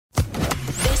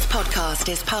podcast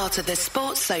is part of the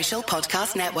Sports Social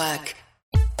Podcast Network.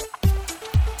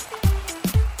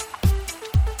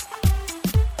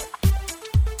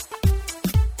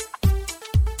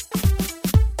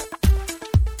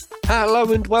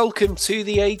 Hello and welcome to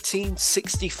the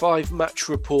 1865 match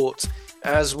report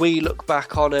as we look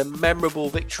back on a memorable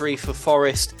victory for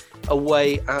Forest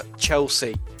away at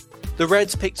Chelsea. The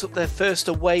Reds picked up their first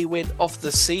away win of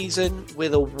the season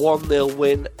with a 1-0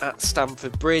 win at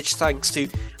Stamford Bridge thanks to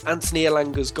Anthony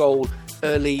Elanga's goal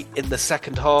early in the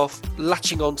second half,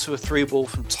 latching onto a through ball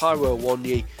from Taiwo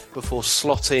Awoniyi before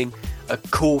slotting a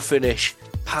cool finish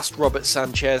past Robert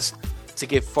Sanchez to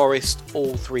give Forest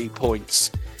all 3 points.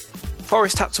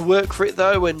 Forest had to work for it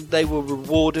though, and they were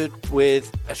rewarded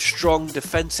with a strong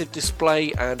defensive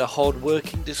display and a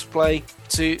hard-working display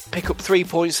to pick up 3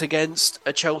 points against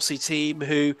a Chelsea team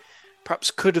who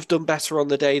perhaps could have done better on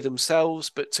the day themselves,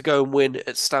 but to go and win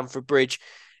at Stamford Bridge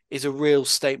is a real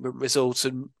statement result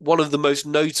and one of the most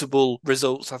notable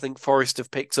results I think Forest have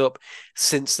picked up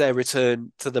since their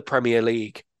return to the Premier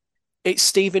League. It's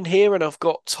Stephen here, and I've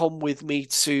got Tom with me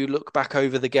to look back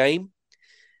over the game.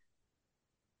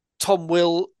 Tom,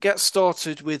 will get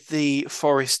started with the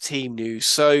Forest team news.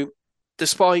 So,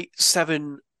 despite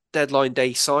 7 deadline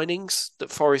day signings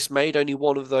that Forest made, only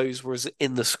one of those was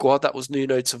in the squad. That was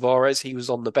Nuno Tavares. He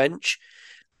was on the bench.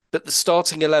 But the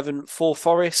starting 11 for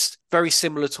Forest, very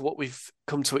similar to what we've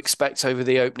come to expect over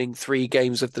the opening 3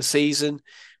 games of the season,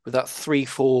 with that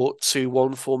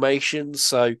 3-4-2-1 formation.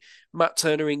 So, Matt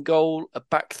Turner in goal, a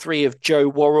back 3 of Joe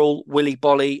Worrell, Willy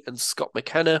Boly and Scott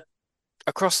McKenna.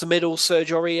 Across the middle,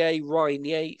 Serge Aurier, Ryan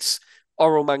Yates,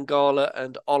 Orel Mangala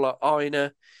and Ola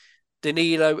Aina.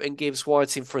 Danilo and Gibbs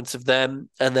White in front of them.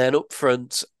 And then up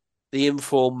front, the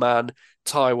informed man,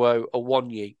 Taiwo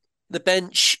Awoniyi. The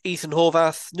bench, Ethan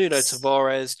Horvath, Nuno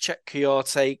Tavares, Cech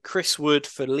Kouyaté, Chris Wood,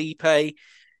 Felipe,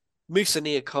 Moussa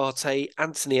Niakate,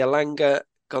 Anthony Elanga,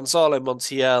 Gonzalo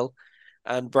Montiel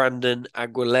and Brandon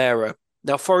Aguilera.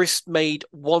 Now, Forest made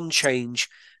one change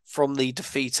from the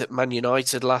defeat at Man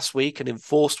United last week, an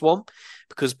enforced one,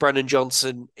 because Brennan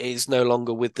Johnson is no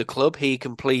longer with the club. He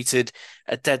completed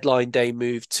a deadline day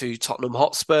move to Tottenham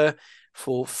Hotspur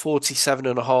for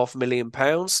 £47.5 million.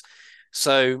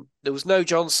 So there was no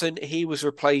Johnson. He was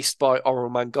replaced by Orel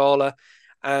Mangala,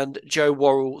 and Joe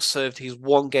Worrell served his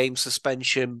 1-game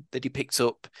suspension that he picked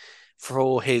up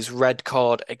for his red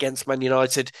card against Man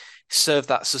United, served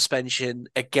that suspension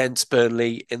against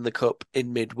Burnley in the Cup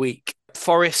in midweek.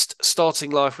 Forest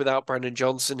starting life without Brennan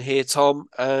Johnson here, Tom,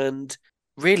 and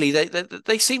really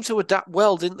they seem to adapt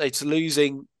well, didn't they, to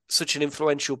losing such an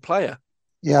influential player?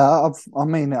 Yeah, I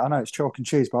mean, I know it's chalk and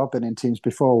cheese, but I've been in teams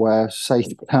before where, say,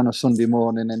 on a Sunday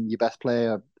morning and your best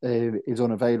player is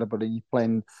unavailable and you're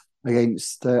playing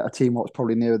against a team what's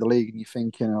probably near the league and you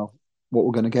think, you know, what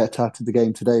we're going to get out of the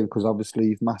game today because obviously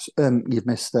you've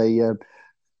missed a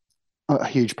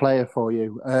huge player for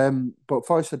you. But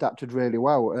Forest adapted really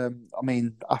well. I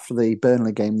mean, after the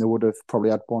Burnley game, they would have probably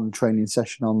had one training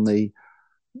session on the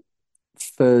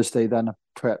Thursday, then a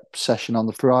prep session on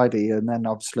the Friday, and then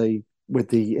obviously with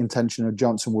the intention of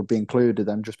Johnson would be included.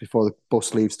 Then just before the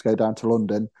bus leaves to go down to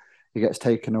London, he gets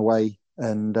taken away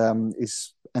and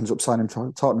ends up signing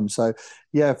for Tottenham. So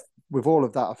yeah, with all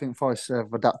of that, I think Forest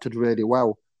have adapted really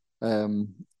well,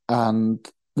 and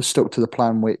they stuck to the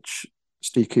plan which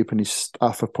Steve Cooper and his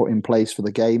staff have put in place for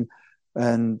the game,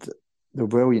 and they were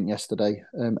brilliant yesterday,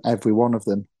 every one of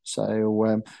them. So,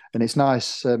 and it's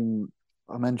nice.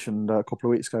 I mentioned a couple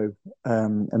of weeks ago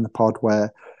in the pod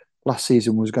where last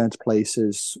season was going to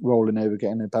places, rolling over,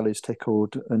 getting their bellies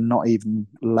tickled, and not even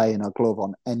laying a glove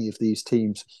on any of these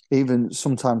teams.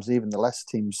 Sometimes even the Leicester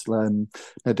teams, no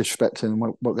disrespect to them,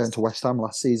 were going to West Ham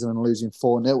last season and losing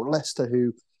 4-0. Leicester,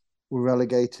 who were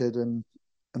relegated, and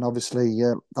obviously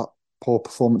that poor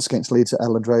performance against Leeds at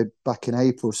Elland Road back in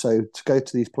April. So to go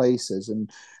to these places,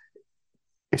 and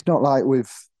it's not like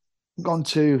we've gone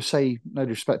to, say, no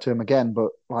disrespect to him again, but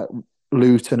like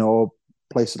Luton or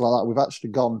places like that, we've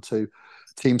actually gone to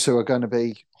teams who are going to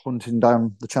be hunting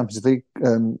down the Champions League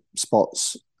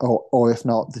spots, or if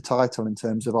not the title, in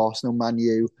terms of Arsenal, Man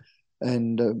U,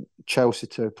 and Chelsea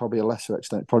to probably a lesser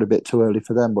extent. Probably a bit too early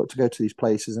for them, but to go to these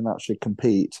places and actually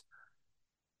compete,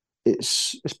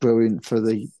 it's brilliant for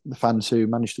the fans who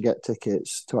managed to get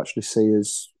tickets to actually see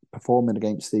us performing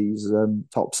against these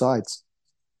top sides.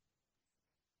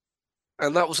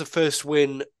 And that was the first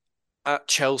win at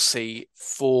Chelsea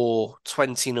for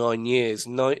 29 years.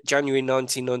 January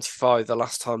 1995, the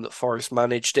last time that Forest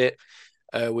managed it,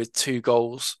 with 2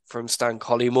 goals from Stan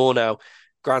Collymore. Now,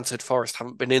 granted, Forest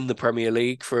haven't been in the Premier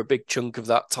League for a big chunk of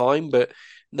that time, but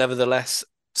nevertheless,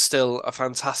 still a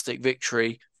fantastic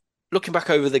victory looking back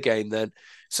over the game then,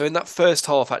 so in that first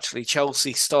half, actually,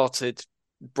 Chelsea started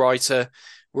brighter,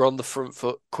 were on the front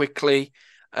foot quickly,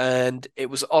 and it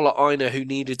was Ola Aina who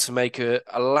needed to make a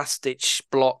last-ditch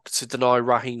block to deny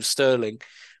Raheem Sterling.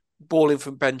 Ball in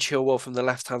from Ben Chilwell from the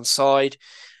left-hand side,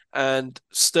 and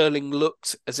Sterling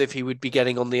looked as if he would be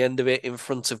getting on the end of it in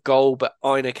front of goal, but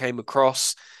Aina came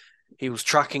across. He was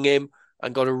tracking him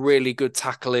and got a really good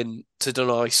tackle in to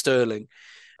deny Sterling.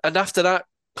 And after that,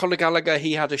 Conor Gallagher,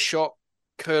 he had a shot,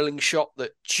 curling shot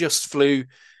that just flew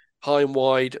high and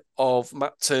wide of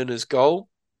Matt Turner's goal.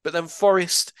 But then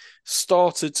Forest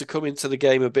started to come into the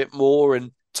game a bit more,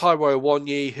 and Taiwo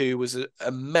Awoniyi, who was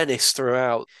a menace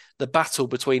throughout, the battle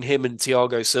between him and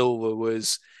Thiago Silva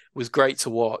was great to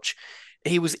watch.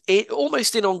 He was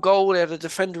almost in on goal. He had a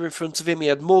defender in front of him. He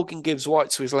had Morgan Gibbs-White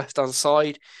to his left-hand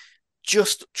side.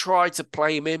 Just tried to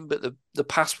play him in, but the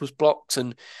pass was blocked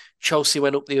and Chelsea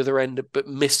went up the other end, but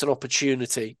missed an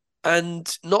opportunity.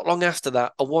 And not long after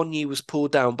that, Awoniyi was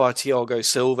pulled down by Thiago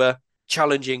Silva,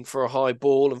 challenging for a high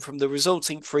ball. And from the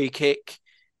resulting free kick,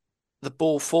 the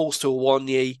ball falls to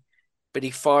Awoniyi, but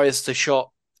he fires the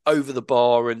shot over the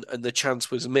bar and the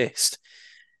chance was missed.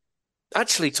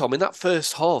 Actually, Tom, in that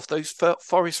first half, those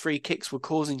Forest free kicks were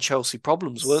causing Chelsea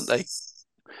problems, weren't they?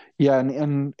 Yeah,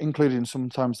 and including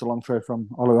sometimes the long throw from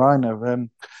Ola.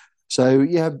 So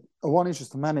yeah, one is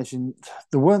just to manage, and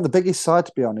they weren't the biggest side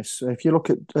to be honest. So if you look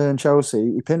at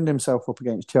Chelsea, he pinned himself up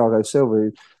against Thiago Silva.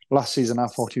 Who, last season, I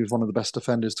thought he was one of the best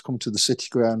defenders to come to the City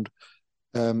ground,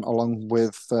 along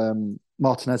with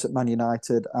Martinez at Man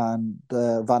United and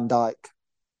Van Dijk.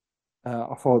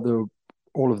 I thought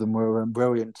all of them were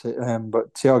brilliant.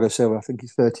 But Thiago Silva, I think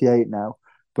he's 38 now.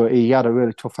 But he had a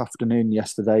really tough afternoon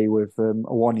yesterday with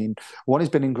Awoniyi. Awoniyi's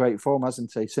been in great form,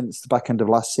 hasn't he? Since the back end of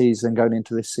last season, going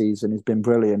into this season, he's been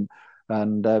brilliant.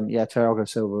 And yeah, Thiago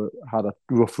Silva had a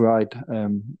rough ride.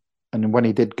 And when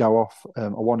he did go off,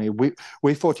 Awoniyi,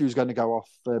 we thought he was going to go off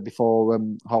before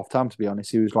half time, to be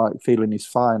honest. He was like feeling he's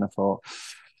fine. I thought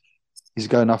he's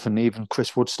going off, and even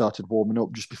Chris Wood started warming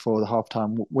up just before the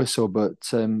halftime whistle. But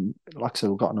like I said,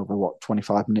 we've got another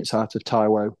 25 minutes out of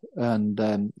Taiwo,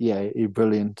 and yeah, he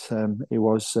brilliant. He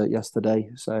was yesterday.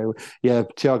 So yeah,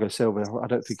 Thiago Silva. I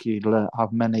don't think he'll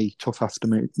have many tough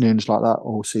afternoons like that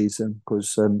all season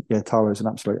because yeah, Taiwo's an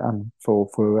absolute handful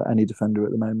for any defender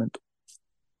at the moment.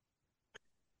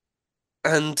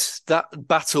 And that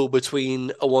battle between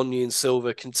Awoniyi and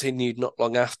Silva continued not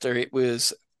long after. It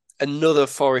was another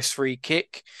Forest free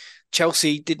kick.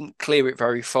 Chelsea didn't clear it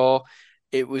very far.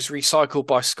 It was recycled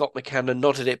by Scott McKenna,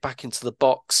 nodded it back into the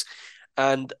box,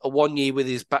 and Awoniyi, with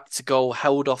his back to goal,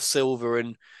 held off Silva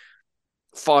and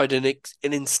fired an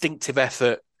instinctive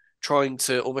effort, trying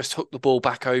to almost hook the ball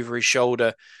back over his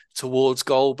shoulder towards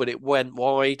goal, but it went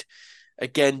wide.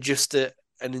 Again, just an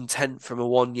intent from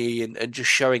Awoniyi and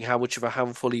just showing how much of a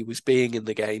handful he was being in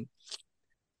the game.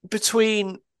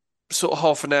 Between sort of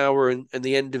half an hour and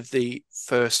the end of the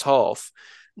first half,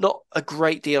 not a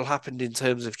great deal happened in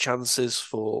terms of chances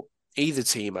for either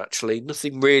team, actually.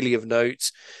 Nothing really of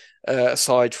note,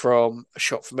 aside from a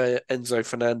shot from Enzo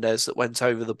Fernandez that went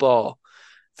over the bar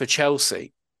for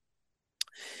Chelsea.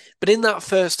 But in that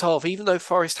first half, even though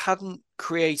Forest hadn't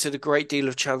created a great deal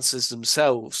of chances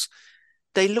themselves,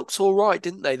 they looked all right,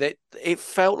 didn't they? It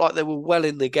felt like they were well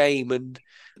in the game and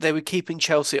they were keeping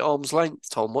Chelsea at arm's length.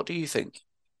 Tom, what do you think?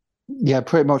 Yeah,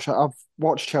 pretty much. I've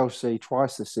watched Chelsea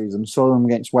twice this season. Saw them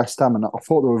against West Ham, and I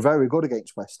thought they were very good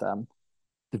against West Ham.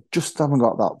 They just haven't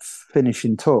got that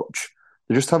finishing touch.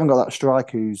 They just haven't got that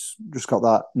striker who's just got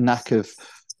that knack of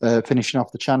finishing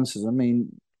off the chances. I mean,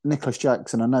 Nicholas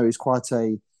Jackson, I know he's quite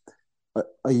a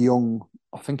young.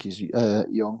 I think he's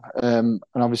young, and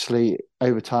obviously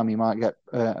over time he might get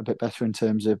a bit better in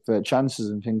terms of chances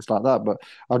and things like that. But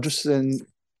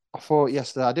I thought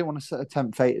yesterday I didn't want to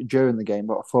tempt fate during the game,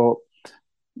 but I thought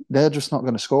they're just not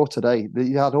going to score today.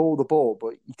 You had all the ball,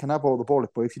 but you can have all the ball,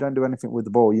 but if you don't do anything with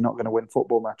the ball, you're not going to win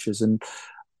football matches. And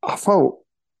I felt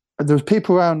there was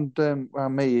people around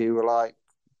me who were like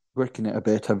bricking it a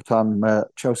bit every time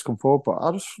Chelsea come forward, but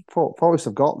I just thought Forest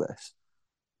have got this.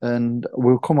 And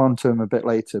we'll come on to him a bit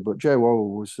later, but Joe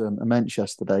Worrell was immense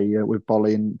yesterday with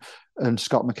Bolly and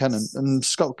Scott McKenna. And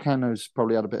Scott McKenna has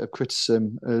probably had a bit of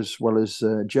criticism as well as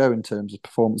Joe in terms of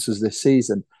performances this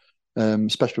season,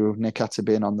 especially with Nick Atta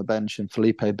being on the bench and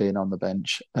Felipe being on the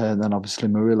bench. And then obviously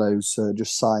Murillo's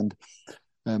just signed,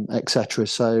 etc.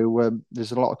 So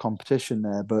there's a lot of competition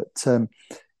there. But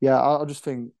yeah, I just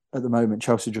think at the moment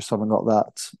Chelsea just haven't got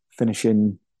that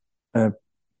finishing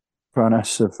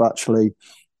prowess of actually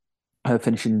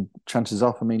finishing chances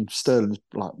off. I mean, Sterling's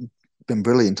been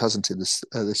brilliant, hasn't he? This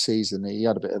season, he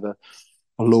had a bit of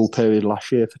a a lull period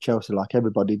last year for Chelsea, like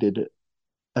everybody did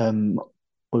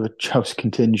with a Chelsea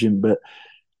contingent. But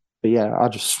yeah,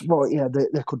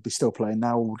 they could be still playing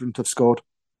now. Wouldn't have scored.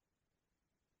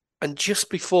 And just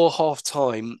before half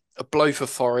time, a blow for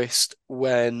Forest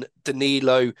when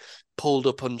Danilo pulled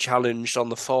up unchallenged on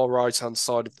the far right hand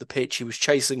side of the pitch. He was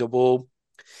chasing a ball,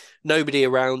 nobody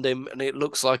around him, and it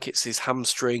looks like it's his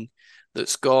hamstring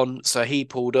that's gone. So he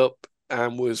pulled up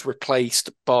and was replaced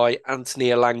by Anthony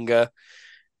Elanga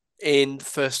in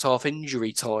first half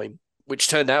injury time, which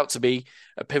turned out to be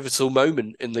a pivotal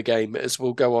moment in the game, as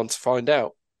we'll go on to find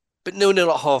out. But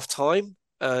 0-0 at half time,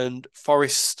 and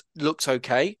Forest looked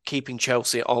okay, keeping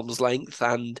Chelsea at arm's length,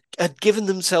 and had given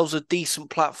themselves a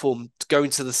decent platform to go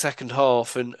into the second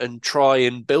half and try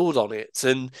and build on it.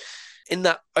 And in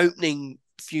that opening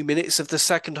few minutes of the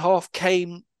second half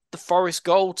came the Forest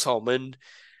goal, Tom, and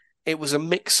it was a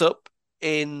mix-up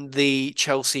in the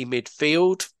Chelsea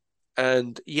midfield,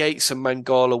 and Yates and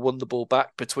Mangala won the ball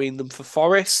back between them for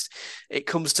Forest. It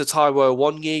comes to Taiwo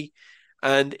Awoniyi,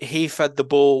 and he fed the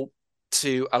ball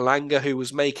to Elanga, who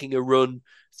was making a run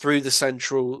through the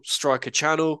central striker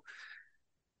channel.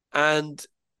 And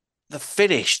the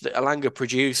finish that Elanga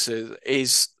produces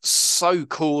is so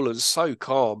cool and so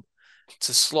calm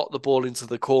to slot the ball into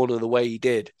the corner the way he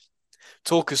did.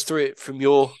 Talk us through it from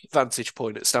your vantage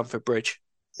point at Stamford Bridge.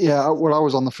 Yeah, well, I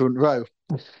was on the front row,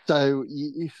 so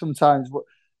you sometimes.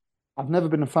 I've never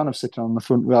been a fan of sitting on the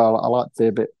front row. I like to be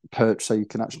a bit perched so you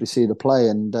can actually see the play,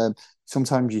 and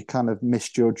sometimes you kind of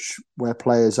misjudge where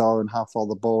players are and how far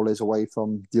the ball is away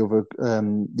from the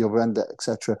other end,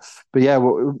 etc. But yeah,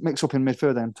 well, mix up in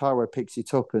midfield, and Taiwo picks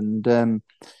it up, and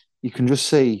you can just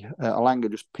see Alanga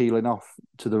just peeling off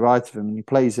to the right of him, and he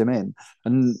plays him in.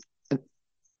 And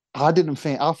I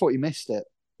thought he missed it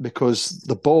because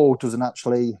the ball doesn't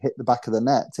actually hit the back of the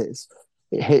net.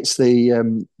 It hits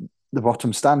the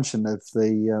bottom stanchion of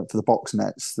the for the box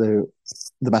nets, the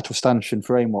metal stanchion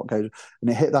frame, what goes, and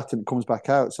it hit that and it comes back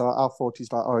out. So I thought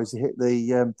he's like, oh, has he hit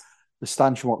the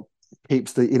stanchion what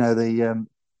keeps the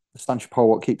stanchion pole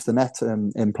what keeps the net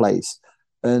in place,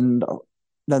 and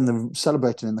then they're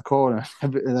celebrating in the corner,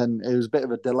 and then it was a bit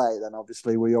of a delay. Then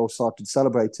obviously we all started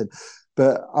celebrating,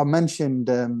 but I mentioned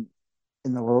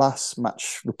in the last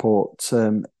match report,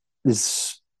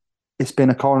 it's been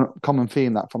a common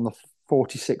theme that from the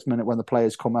 46th minute when the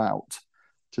players come out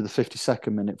to the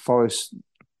 52nd minute, Forest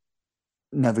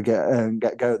never get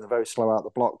going. They're very slow out the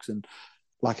blocks, and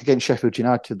like against Sheffield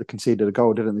United, they conceded a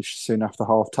goal, didn't they, soon after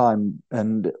half time?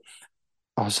 And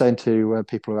I was saying to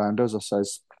people around us, I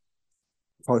says,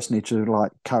 Forest need to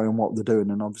like carry on what they're doing,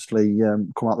 and obviously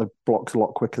come out the blocks a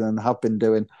lot quicker than they have been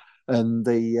doing, and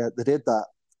they did that.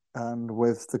 And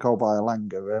with the goal by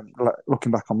Elanga,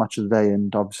 looking back on match of the day,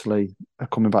 and obviously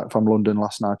coming back from London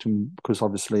last night, and because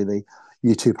obviously the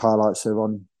YouTube highlights are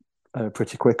on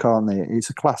pretty quick, aren't they? It's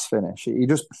a class finish. He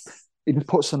just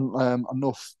puts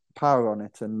enough power on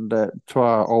it. And to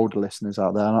our older listeners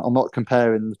out there, and I'm not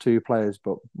comparing the two players,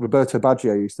 but Roberto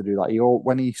Baggio used to do that.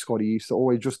 When he scored, he used to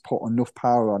always just put enough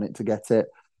power on it to get it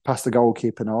past the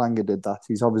goalkeeper. And Elanga did that.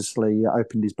 He's obviously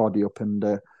opened his body up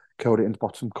and curled it into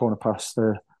bottom corner past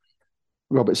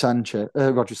Robert Sanchez,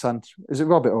 Roger Sanchez. Is it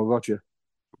Robert or Roger?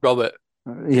 Robert.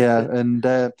 Yeah, and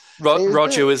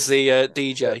Roger was the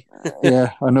DJ.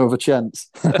 Yeah, another chance.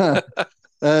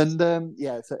 And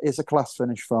yeah, it's a class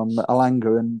finish from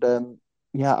Alanga, and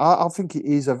yeah, I think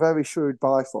he's a very shrewd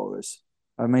buy for us.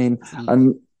 I mean,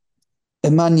 and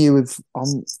Manu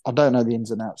I don't know the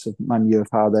ins and outs of Manu of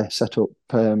how they're set up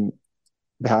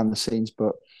behind the scenes,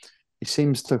 but he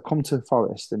seems to have come to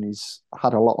Forest and he's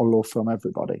had a lot of love from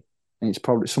everybody. And it's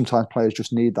probably sometimes players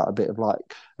just need that a bit of like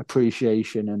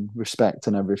appreciation and respect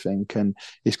and everything. And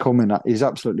he's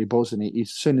absolutely buzzing.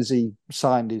 As soon as he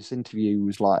signed his interview, he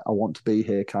was like, "I want to be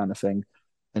here," kind of thing.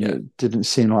 And It didn't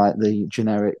seem like the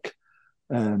generic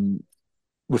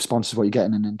response of what you get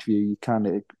in an interview.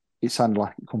 It sounded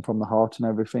like it come from the heart and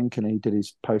everything. And he did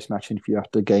his post-match interview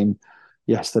after the game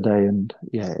yesterday, and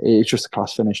yeah, it's just a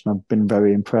class finish. And I've been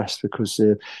very impressed because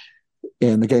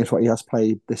in the games what he has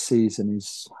played this season,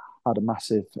 he's had a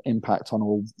massive impact on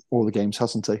all the games,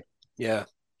 hasn't he? Yeah.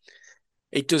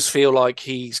 It does feel like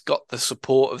he's got the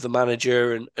support of the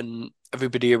manager and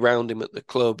everybody around him at the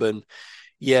club. And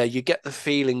yeah, you get the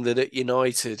feeling that at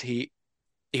United, he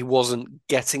wasn't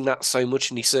getting that so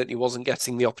much, and he certainly wasn't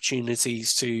getting the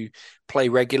opportunities to play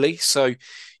regularly. So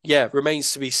yeah,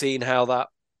 remains to be seen how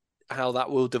that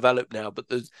will develop now. But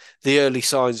the early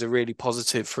signs are really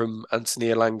positive from Anthony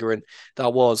Elanga, and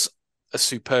that was a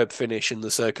superb finish in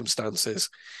the circumstances.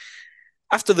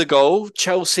 After the goal,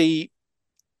 Chelsea,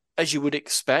 as you would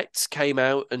expect, came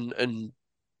out and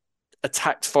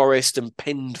attacked Forest and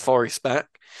pinned Forest back.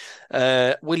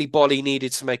 Willy Bolly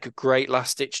needed to make a great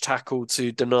last-ditch tackle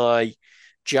to deny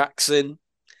Jackson.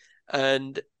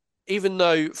 And even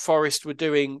though Forest were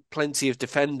doing plenty of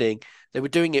defending, they were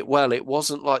doing it well. It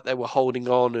wasn't like they were holding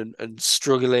on and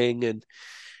struggling. And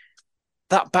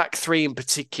that back three in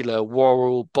particular,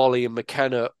 Worrell, Bolly and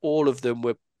McKenna, all of them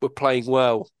were playing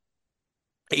well.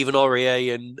 Even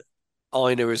Aurier and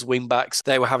Aina as wing-backs,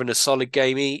 they were having a solid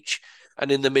game each.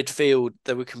 And in the midfield,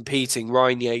 they were competing.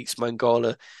 Ryan Yates,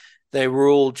 Mangala, they were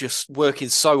all just working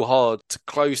so hard to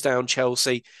close down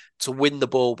Chelsea, to win the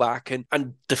ball back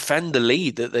and defend the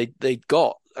lead that they'd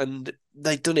got. And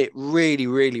they'd done it really,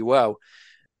 really well.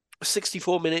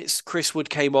 64 minutes, Chris Wood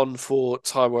came on for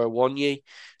Taiwo Awoniyi.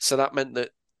 So that meant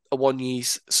that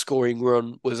Awoniyi's scoring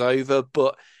run was over,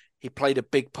 but he played a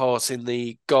big part in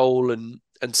the goal and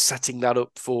setting that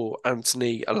up for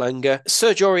Anthony Elanga.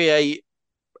 Serge Aurier,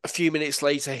 a few minutes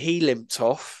later, he limped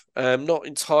off. Not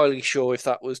entirely sure if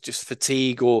that was just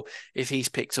fatigue or if he's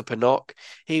picked up a knock.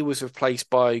 He was replaced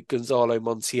by Gonzalo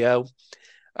Montiel.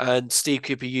 And Steve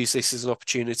Cooper used this as an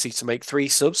opportunity to make 3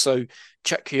 subs. So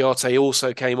Czech Kouyaté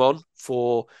also came on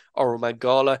for Oral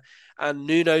Mangala. And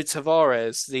Nuno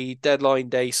Tavares, the deadline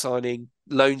day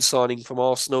loan signing from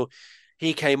Arsenal,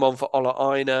 he came on for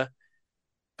Ola Aina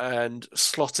and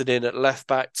slotted in at left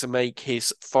back to make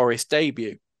his Forest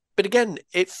debut. But again,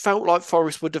 it felt like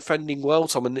Forest were defending well,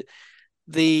 Tom. And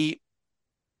even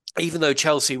though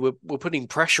Chelsea were putting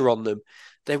pressure on them,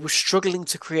 they were struggling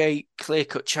to create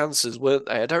clear-cut chances, weren't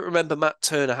they? I don't remember Matt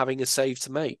Turner having a save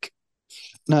to make.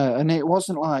 No, and it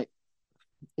wasn't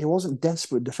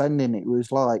desperate defending. It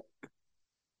was like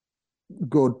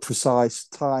good, precise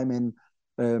timing,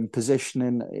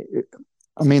 positioning.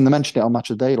 I mean, they mentioned it on Match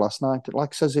of the Day last night. Like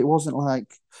I says, it wasn't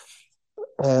like,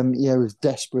 it was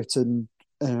desperate, and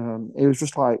it was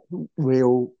just like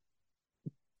real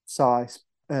size,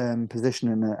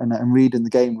 positioning and reading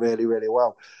the game really, really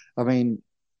well. I mean,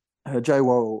 Joe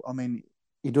Worrell, I mean,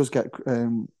 he does get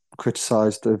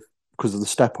criticised because of the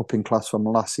step up in class from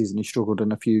last season. He struggled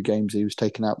in a few games. He was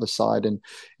taken out the side and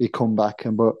he come back.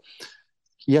 But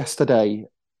yesterday,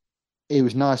 it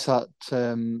was nice that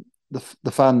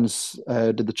the fans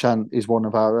did the chant "is one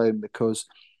of our own" because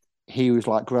he was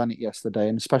like granite yesterday,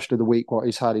 and especially the week what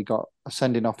he's had. He got a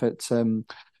sending off at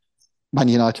Man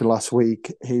United last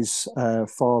week. His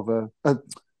father,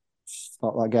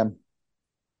 start that again.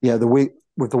 Yeah, the week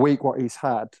what he's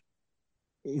had,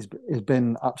 he's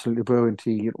been absolutely brilliant.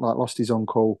 He lost his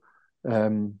uncle,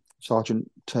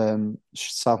 Sergeant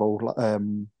Saville,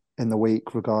 in the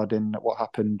week regarding what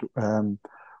happened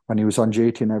when he was on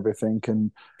duty and everything.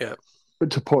 And yeah, but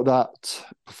to put that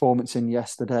performance in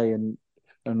yesterday, and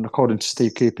according to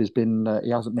Steve Cooper,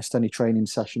 he hasn't missed any training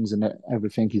sessions and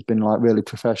everything. He's been like really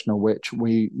professional, which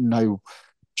we know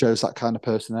Joe's that kind of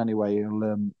person anyway.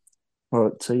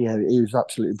 But yeah, he was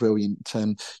absolutely brilliant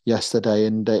yesterday,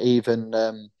 and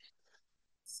even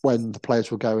when the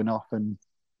players were going off, and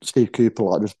Steve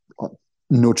Cooper just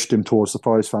nudged him towards the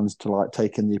Forest fans to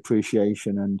take in the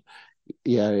appreciation, and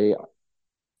yeah,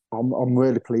 I'm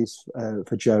really pleased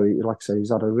for Joe. Like I say,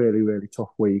 he's had a really, really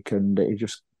tough week, and he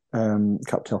just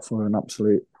capped off with an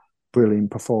absolute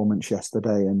brilliant performance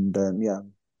yesterday, and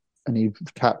and he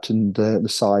captained the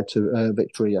side to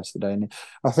victory yesterday. And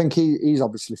I think he's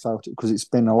obviously felt it because it's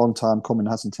been a long time coming,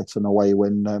 hasn't it? An away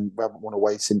win. We haven't won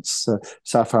away since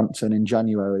Southampton in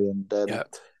January.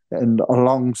 And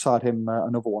alongside him,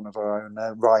 another one of our own,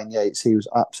 Ryan Yates, he was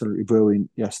absolutely brilliant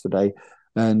yesterday.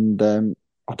 And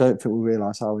I don't think we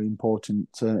realise how important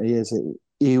he is.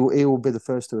 He will be the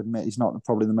first to admit he's not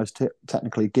probably the most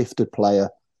technically gifted player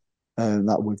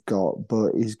that we've got,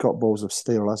 but he's got balls of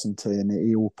steel, hasn't he? And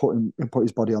he will put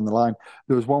his body on the line.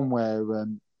 There was one where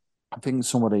I think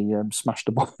somebody smashed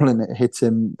a ball and it hit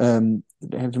him, in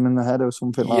the head or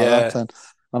something like that.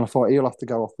 And I thought he'll have to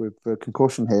go off with a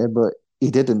concussion here, but he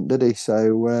didn't, did he?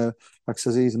 So, like I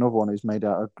says, he's another one who's made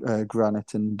out of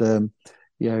granite, and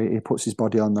he puts his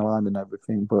body on the line and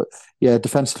everything. But yeah,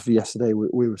 defensively yesterday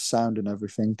we were sound and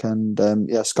everything. And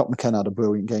Scott McKenna had a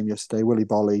brilliant game yesterday. Willy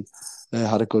Bolly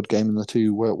had a good game, and the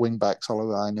two wing backs,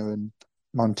 Olorina and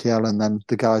Montiel, and then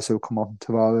the guys who come on,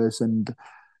 Tavares and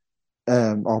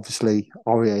obviously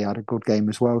Aurier had a good game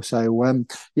as well. So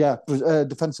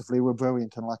defensively we're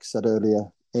brilliant, and like I said earlier,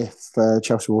 if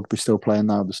Chelsea would be still playing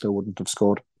now, they still wouldn't have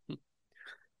scored.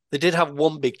 They did have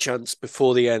one big chance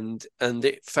before the end, and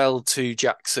it fell to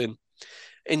Jackson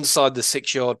inside the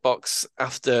 6-yard box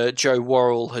after Joe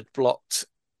Worrell had blocked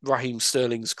Raheem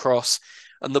Sterling's cross,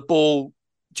 and the ball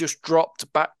just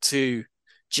dropped back to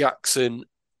Jackson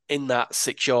in that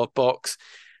 6-yard box.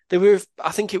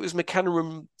 I think it was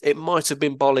McCann. It might have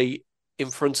been Bolly in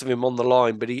front of him on the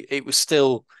line, but it was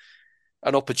still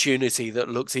an opportunity that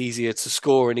looked easier to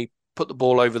score, and he put the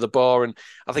ball over the bar. And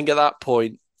I think at that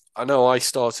point, I know I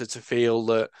started to feel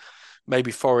that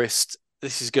maybe Forest,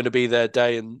 this is going to be their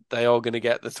day, and they are going to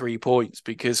get the 3 points,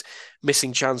 because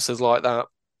missing chances like that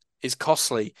is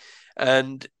costly.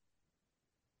 And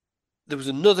there was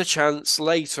another chance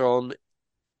later on,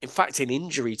 in fact, in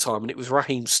injury time, and it was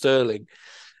Raheem Sterling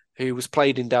who was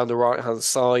played in down the right hand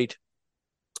side,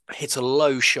 hit a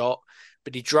low shot,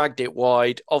 but he dragged it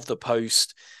wide of the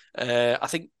post. I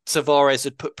think Tavares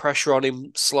had put pressure on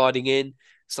him sliding in,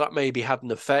 so that maybe had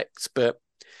an effect. But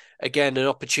again, an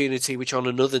opportunity which on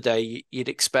another day you'd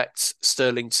expect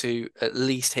Sterling to at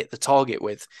least hit the target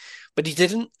with. But he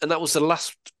didn't, and that was the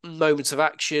last moment of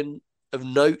action of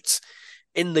note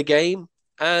in the game.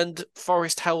 And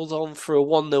Forest held on for a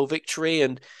 1-0 victory,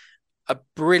 and a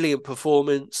brilliant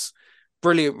performance,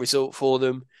 brilliant result for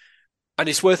them. And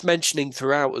it's worth mentioning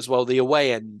throughout as well, the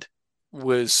away end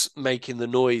was making the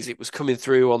noise. It was coming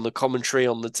through on the commentary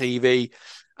on the TV,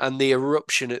 and the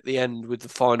eruption at the end with the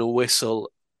final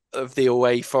whistle of the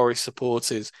away Forest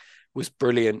supporters was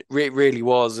brilliant. It really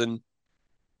was. And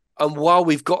while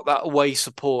we've got that away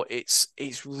support,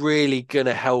 it's really going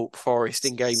to help Forest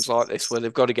in games like this where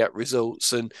they've got to get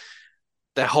results, and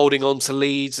they're holding on to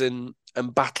leads and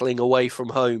battling away from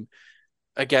home.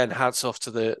 Again, hats off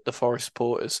to the Forest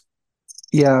supporters.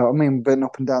 Yeah, I mean, we've been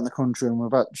up and down the country, and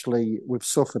we've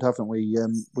suffered, haven't we?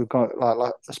 We've got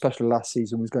like especially last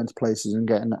season, we was going to places and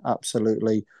getting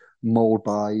absolutely mauled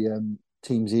by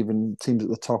teams, even teams at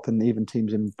the top, and even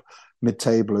teams in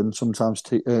mid-table, and sometimes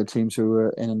teams who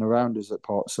were in and around us at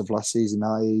parts of last season,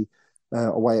 i.e.,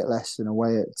 away at Leicester and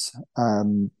away at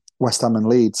West Ham and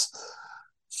Leeds.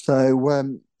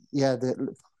 So yeah,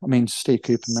 I mean, Steve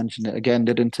Cooper mentioned it again,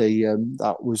 didn't he?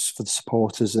 That was for the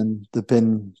supporters, and they've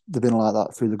been like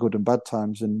that through the good and bad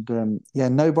times. And yeah,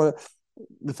 nobody.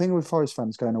 The thing with Forest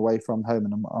fans going away from home,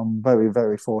 and I'm very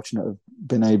very fortunate of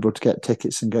being able to get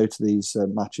tickets and go to these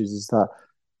matches, is that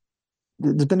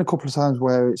there's been a couple of times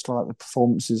where it's like the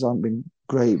performances haven't been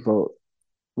great, but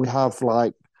we have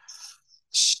like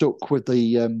stuck with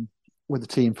the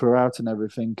team throughout and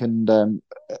everything,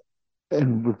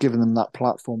 and we've given them that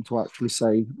platform to actually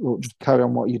say, "Look, just carry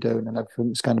on what you're doing, and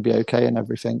everything's going to be okay and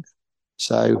everything."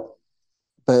 So,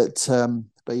 but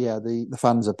yeah, the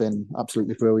fans have been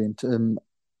absolutely brilliant,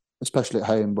 especially at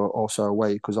home, but also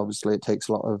away, because obviously it takes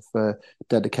a lot of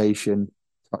dedication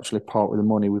to actually part with the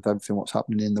money with everything what's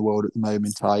happening in the world at the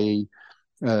moment, i.e.,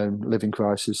 living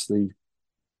crisis, the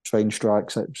train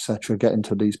strikes, etc., getting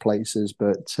to these places.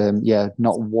 But yeah,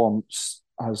 not once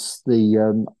has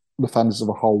the fans as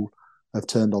a whole have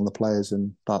turned on the players,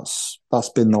 and that's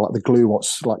been like the glue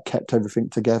what's like kept everything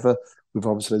together. With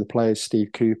obviously the players,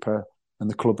 Steve Cooper, and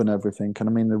the club and everything. And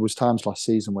I mean, there was times last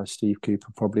season where Steve Cooper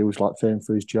probably was like fearing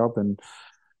for his job, and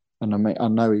I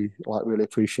know he like really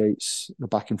appreciates the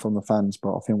backing from the fans,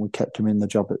 but I think we kept him in the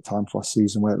job at times last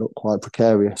season where it looked quite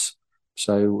precarious.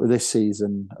 So this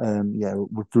season, yeah,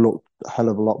 we've looked a hell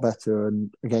of a lot better.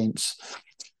 And against,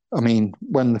 I mean,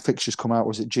 when the fixtures come out,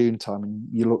 was it June time? And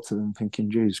you looked at them thinking,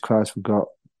 Jesus Christ, we've got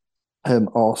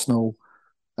Arsenal,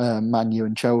 Man U,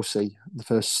 and Chelsea, the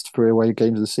first three away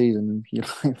games of the season. And you're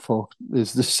like, for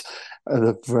is this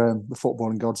the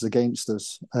footballing gods against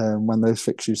us when those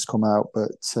fixtures come out?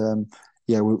 But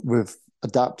yeah, we've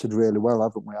adapted really well,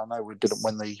 haven't we? I know we didn't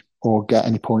win or get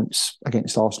any points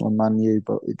against Arsenal and Man U,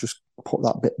 but it just put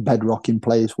that bedrock in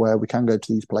place where we can go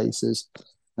to these places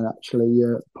and actually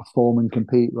perform and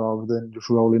compete rather than just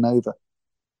rolling over.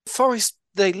 Forest,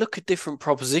 they look a different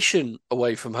proposition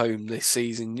away from home this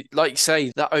season. Like you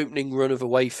say, that opening run of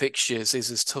away fixtures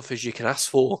is as tough as you can ask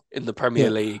for in the Premier Yeah.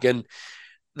 League. And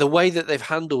the way that they've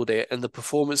handled it and the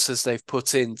performances they've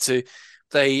put into,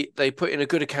 they put in a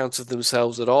good account of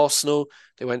themselves at Arsenal.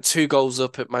 They went 2 goals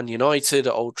up at Man United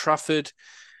at Old Trafford.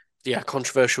 Yeah,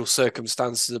 controversial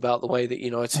circumstances about the way that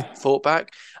United fought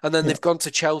back. And then Yeah. they've gone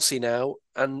to Chelsea now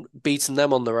and beaten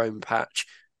them on their own patch.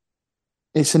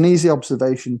 It's an easy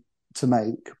observation to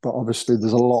make, but obviously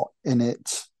there's a lot in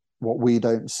it what we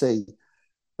don't see.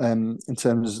 In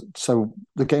terms, so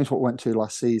the games what we went to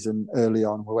last season early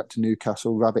on, we went to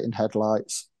Newcastle, rabbit in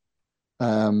headlights.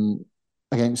 Um,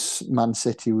 Against Man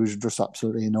City, we was just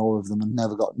absolutely in awe of them and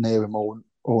never got near them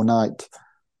all night.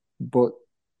 But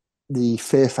the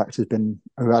fear factor has been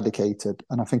eradicated,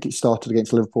 and I think it started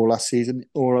against Liverpool last season.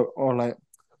 Or like,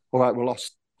 all right, we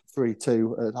lost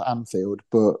 3-2 at Anfield,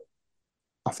 but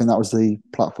I think that was the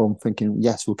platform thinking,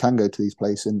 yes, we can go to these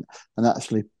places and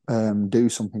actually do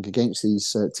something against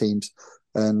these teams.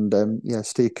 And yeah,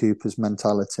 Steve Cooper's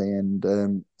mentality and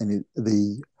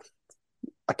the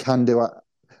I can do it.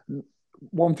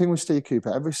 One thing with Steve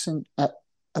Cooper, ever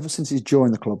since he's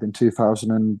joined the club in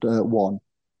 2001,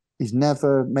 he's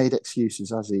never made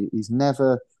excuses, has he? He's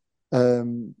never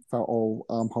felt, oh,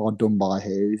 I'm hard done by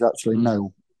here. He's actually,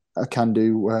 no, a can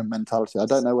do mentality. I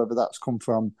don't know whether that's come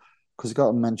from, because I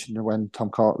got mentioned when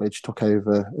Tom Cartledge took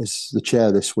over as the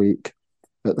chair this week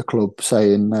at the club,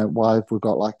 saying, why have we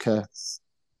got like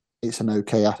it's an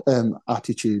okay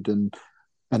attitude and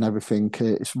everything.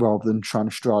 It's rather than trying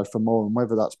to strive for more, and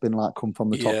whether that's been like come from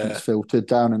the top and Yeah. it's filtered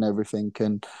down and everything.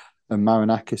 And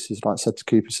Marinakis is like said to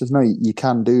Cooper, says, no, you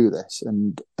can do this,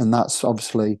 and that's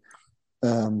obviously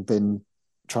been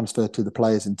transferred to the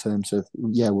players in terms of,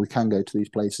 yeah, we can go to these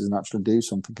places and actually do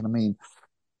something. And I mean,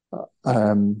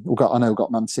 we've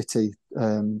got Man City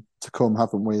to come,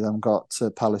 haven't we? Then we've got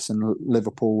Palace and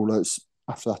Liverpool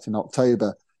after that in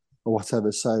October or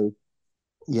whatever. So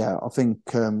yeah, I think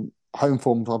home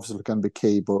form's obviously going to be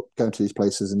key, but going to these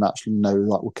places and actually know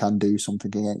that we can do something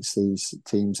against these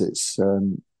teams, it's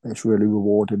really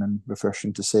rewarding and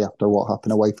refreshing to see after what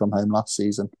happened away from home last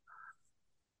season.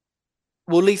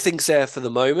 We'll leave things there for the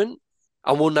moment,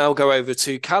 and we'll now go over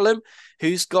to Callum,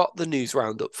 who's got the news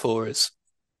roundup for us.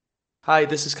 Hi,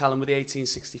 this is Callum with the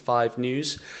 1865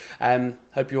 News.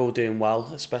 Hope you're all doing well,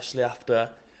 especially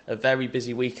after a very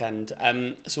busy weekend.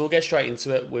 So we'll get straight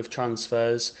into it with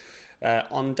transfers.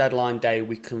 On deadline day,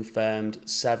 we confirmed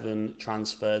 7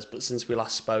 transfers, but since we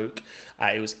last spoke,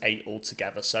 it was 8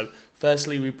 altogether. So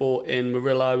firstly, we bought in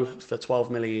Murillo for €12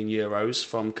 million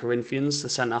from Corinthians, the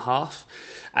centre-half.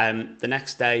 The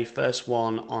next day, first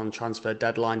one on transfer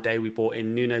deadline day, we bought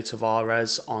in Nuno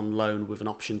Tavares on loan with an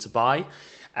option to buy.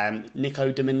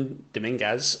 Nico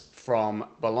Dominguez from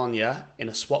Bologna in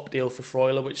a swap deal for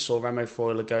Freuler, which saw Remo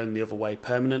Freuler going the other way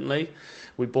permanently.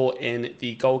 We bought in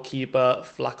the goalkeeper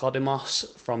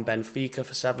Vlachodimos from Benfica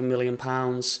for £7 million.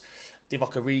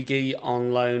 Divock Origi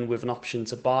on loan with an option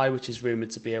to buy, which is rumoured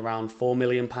to be around £4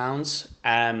 million.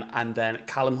 And then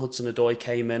Callum Hudson-Odoi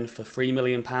came in for £3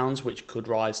 million, which could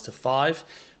rise to 5,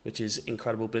 which is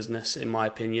incredible business in my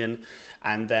opinion.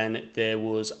 And then there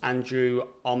was Andrew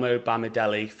Omo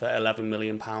Bamidelli for £11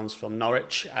 million from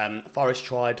Norwich. Forest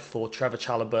tried for Trevor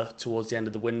Chalobah towards the end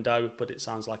of the window, but it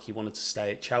sounds like he wanted to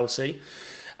stay at Chelsea.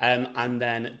 And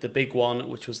then the big one,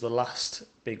 which was the last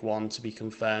big one to be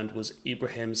confirmed, was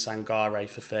Ibrahim Sangare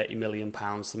for £30 million,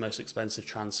 the most expensive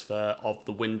transfer of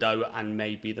the window and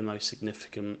maybe the most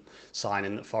significant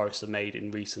signing that Forest have made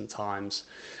in recent times.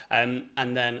 And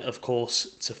then, of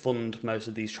course, to fund most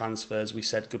of these transfers, we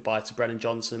said goodbye to Brennan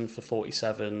Johnson for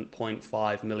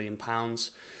 £47.5 million.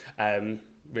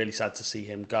 Really sad to see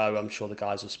him go. I'm sure the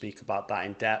guys will speak about that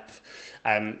in depth.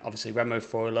 Obviously, Remo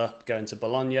Freuler going to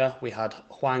Bologna. We had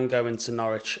Juan going to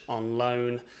Norwich on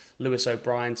loan. Lewis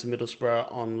O'Brien to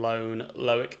Middlesbrough on loan.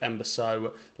 Loic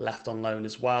Embasso left on loan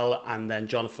as well. And then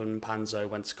Jonathan Panzo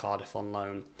went to Cardiff on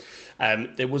loan.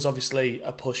 There was obviously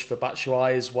a push for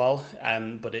Batshuayi as well,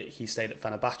 but he stayed at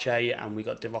Fenerbahce and we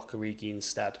got Divock Origi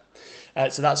instead.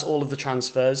 So that's all of the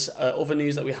transfers. Other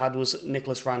news that we had was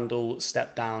Nicholas Randall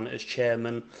stepped down as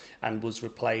chairman and was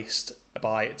replaced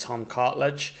by Tom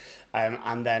Cartledge.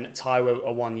 And then Taiwo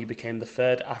Awoniyi became the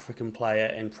 3rd African player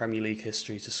in Premier League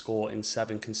history to score in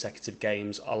 7 consecutive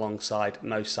games alongside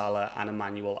Mo Salah and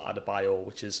Emmanuel Adebayor,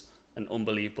 which is an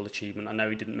unbelievable achievement. I know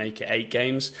he didn't make it 8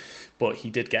 games, but he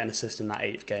did get an assist in that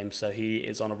 8th game, so he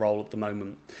is on a roll at the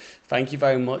moment. Thank you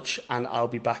very much, and I'll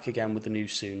be back again with the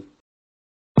news soon.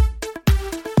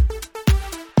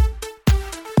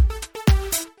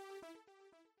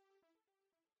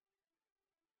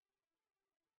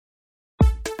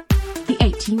 The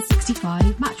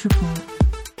 1865 Match Report.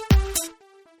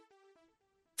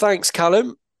 Thanks,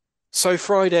 Callum. So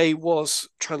Friday was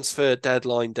transfer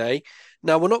deadline day.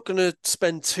 Now, we're not going to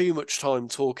spend too much time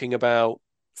talking about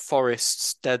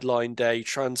Forest's deadline day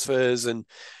transfers and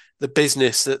the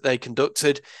business that they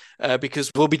conducted,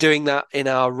 because we'll be doing that in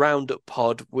our roundup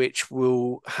pod, which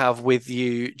we'll have with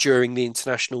you during the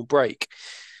international break.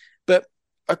 But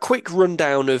a quick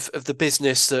rundown of the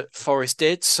business that Forest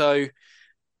did. So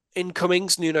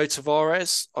incomings, Nuno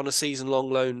Tavares on a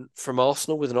season-long loan from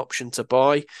Arsenal with an option to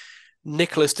buy.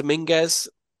 Nicolas Dominguez,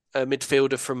 a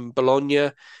midfielder from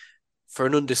Bologna, for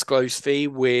an undisclosed fee,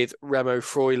 with Remo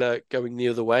Freuler going the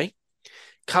other way.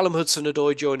 Callum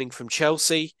Hudson-Odoi joining from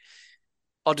Chelsea.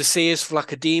 Odysseus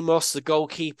Vlachodimos, the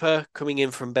goalkeeper, coming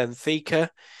in from Benfica.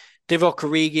 Divock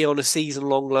Origi on a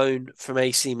season-long loan from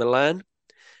AC Milan.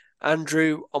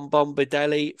 Andrew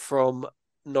Ombombadeli from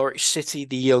Norwich City,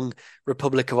 the young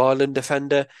Republic of Ireland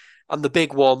defender. And the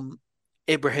big one,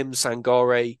 Ibrahim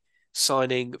Sangare,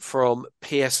 signing from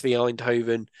PSV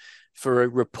Eindhoven for a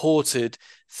reported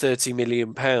 £30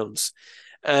 million.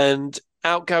 And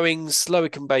outgoings,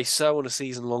 Loic Mbesa on a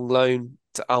season-long loan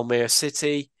to Almere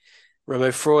City, Remo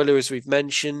Freuler, as we've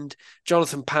mentioned,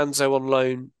 Jonathan Panzo on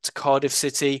loan to Cardiff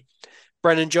City,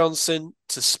 Brennan Johnson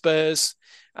to Spurs,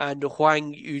 and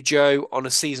Hwang Ui-jo on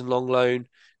a season-long loan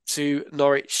to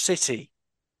Norwich City.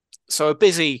 So a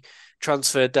busy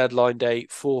transfer deadline day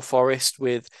for Forest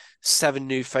with 7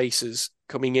 new faces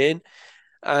coming in.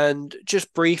 And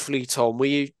just briefly, Tom, were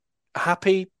you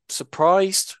happy,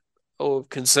 surprised, or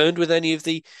concerned with any of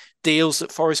the deals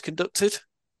that Forest conducted?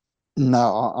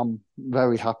 No, I'm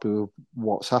very happy with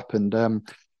what's happened.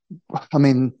 I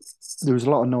mean, there was a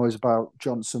lot of noise about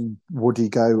Johnson. Would he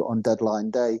go on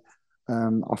deadline day?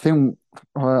 I think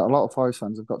a lot of Forest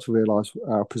fans have got to realise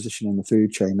our position in the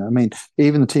food chain. I mean,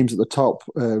 even the teams at the top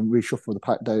reshuffle the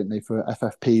pack, don't they, for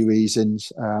FFP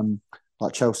reasons?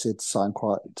 Like Chelsea had signed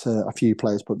quite a few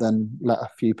players, but then let a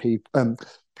few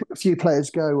players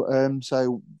go.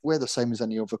 So we're the same as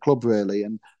any other club, really.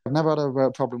 And I've never had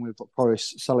a problem with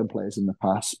Forest selling players in the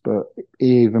past, but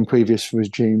even previous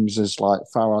regimes, as like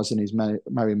Faraz and his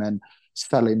merry men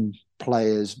selling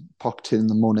players, pocketing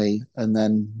the money, and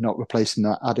then not replacing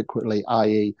that adequately.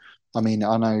 I.e., I mean,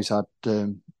 I know he's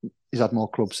had more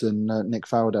clubs than Nick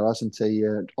Faldo, hasn't he?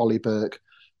 Ollie Burke,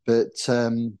 but.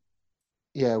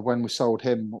 Yeah, when we sold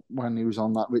him, when he was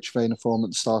on that Rich Vayner form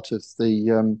at the start of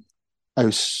the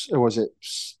was it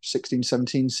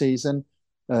 16-17 season,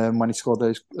 when he scored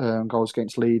those goals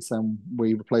against Leeds, then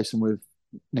we replaced him with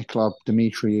Nicola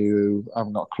Dimitri, who I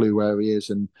haven't got a clue where he is,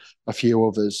 and a few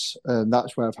others.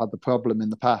 That's where I've had the problem in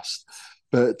the past.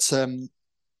 But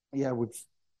yeah,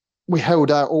 we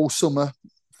held out all summer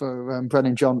for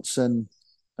Brennan Johnson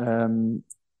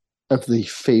of the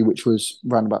fee, which was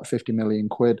around about 50 million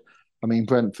quid. I mean,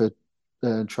 Brentford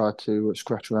tried to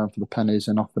scratch around for the pennies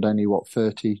and offered only,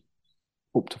 30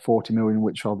 up to 40 million,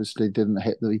 which obviously didn't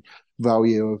hit the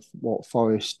value of what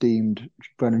Forest deemed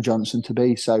Brennan Johnson to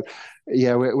be. So,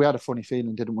 yeah, we had a funny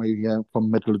feeling, didn't we, from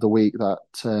the middle of the week that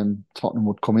Tottenham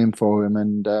would come in for him.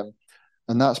 And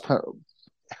that's the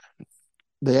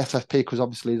FFP, because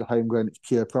obviously the homegrown, it's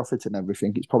pure profit and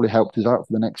everything. It's probably helped us out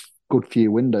for the next good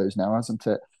few windows now, hasn't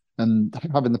it? And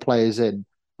having the players in,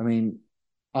 I mean,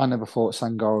 I never thought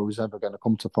Sangaro was ever going to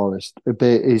come to Forest.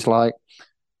 He's like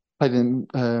playing.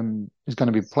 He's going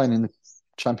to be playing in the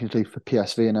Champions League for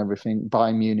PSV and everything.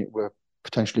 Bayern Munich were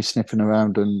potentially sniffing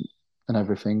around and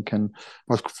everything. And I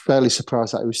was fairly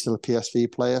surprised that he was still a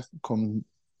PSV player come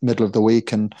middle of the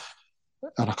week. And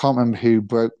I can't remember who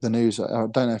broke the news. I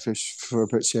don't know if it's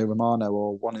Fabrizio Romano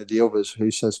or one of the others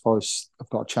who says Forest have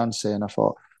got a chance here. And I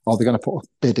thought, oh, they're going to put a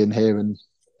bid in here, and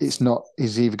it's not.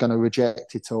 He's either going to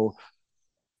reject it or.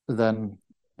 Then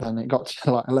it got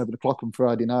to like 11 o'clock on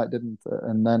Friday night, didn't it?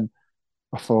 And then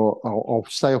I thought I'll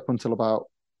stay up until about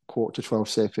 11:45,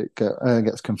 see if it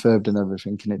gets confirmed and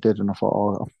everything, and it did. And I thought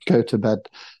I'll go to bed.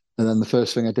 And then the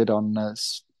first thing I did on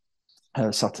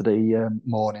Saturday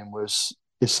morning was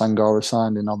is Sangara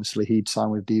signed, and obviously he'd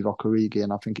signed with Divock Origi,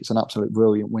 and I think it's an absolute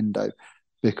brilliant window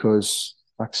because,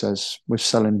 like I says, we're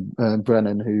selling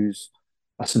Brennan, who's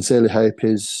I sincerely hope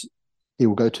he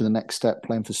will go to the next step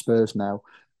playing for Spurs now.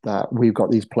 That we've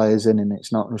got these players in, and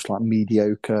it's not just like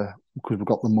mediocre because we've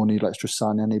got the money, let's just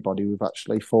sign anybody. We've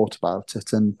actually thought about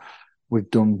it, and we've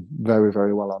done very,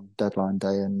 very well on deadline day.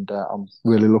 And I'm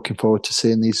really looking forward to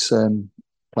seeing these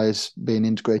players being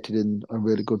integrated in a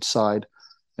really good side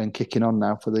and kicking on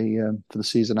now for the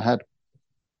season ahead.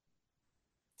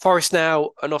 Forest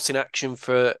now are not in action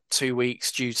for 2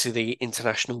 weeks due to the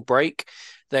international break.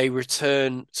 They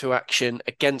return to action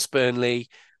against Burnley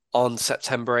on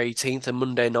September 18th, a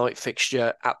Monday night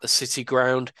fixture at the City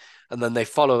Ground. And then they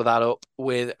follow that up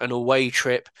with an away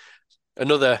trip,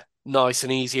 another nice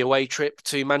and easy away trip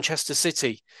to Manchester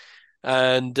City.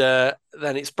 And then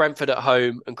it's Brentford at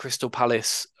home and Crystal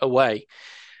Palace away.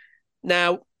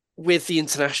 Now, with the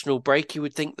international break, you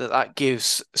would think that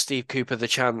gives Steve Cooper the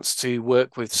chance to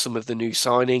work with some of the new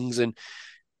signings and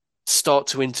start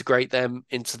to integrate them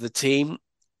into the team.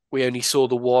 We only saw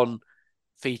the one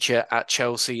feature at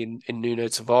Chelsea in Nuno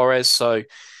Tavares. So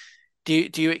do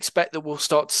you expect that we'll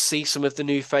start to see some of the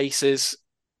new faces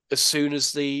as soon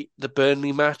as the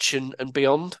Burnley match and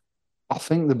beyond? I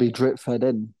think they'll be drip fed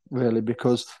in, really,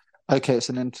 because, okay, it's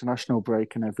an international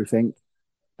break and everything.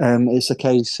 It's a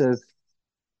case of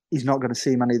he's not going to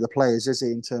see many of the players, is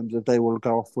he, in terms of they will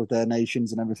go off with their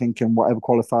nations and everything and whatever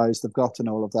qualifiers they've got and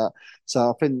all of that. So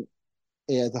I think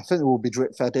Yeah, I think they will be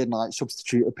drip fed in like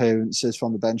substitute appearances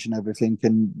from the bench and everything,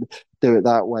 and do it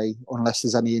that way unless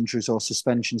there's any injuries or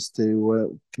suspensions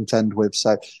to contend with.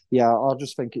 So yeah, I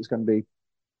just think it's going to be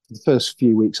the first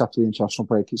few weeks after the international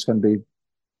break. It's going to be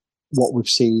what we've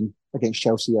seen against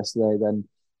Chelsea yesterday. Then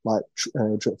like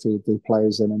drip feed the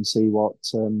players in and see what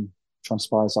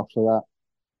transpires after that.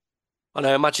 And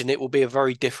I imagine it will be a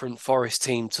very different Forest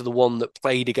team to the one that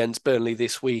played against Burnley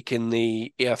this week in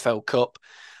the EFL Cup.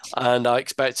 And I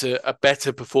expect a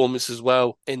better performance as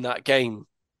well in that game.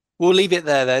 We'll leave it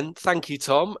there then. Thank you,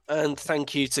 Tom. And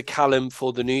thank you to Callum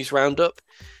for the news roundup.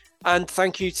 And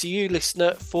thank you to you,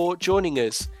 listener, for joining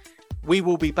us. We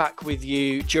will be back with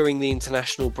you during the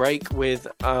international break with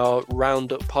our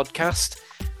Roundup podcast.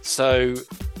 So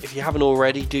if you haven't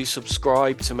already, do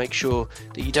subscribe to make sure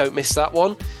that you don't miss that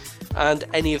one. And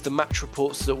any of the match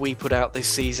reports that we put out this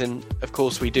season, of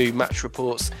course we do match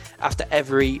reports after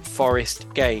every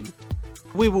Forest game.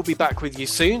 We will be back with you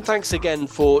soon. Thanks again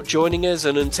for joining us,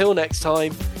 and until next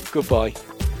time, goodbye.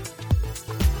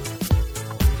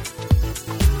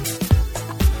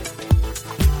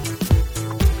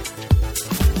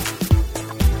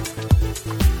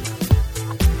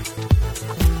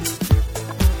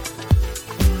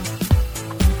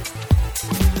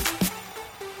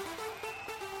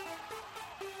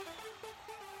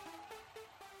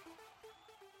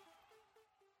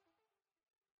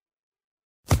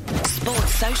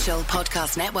 Sports Social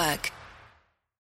Podcast Network.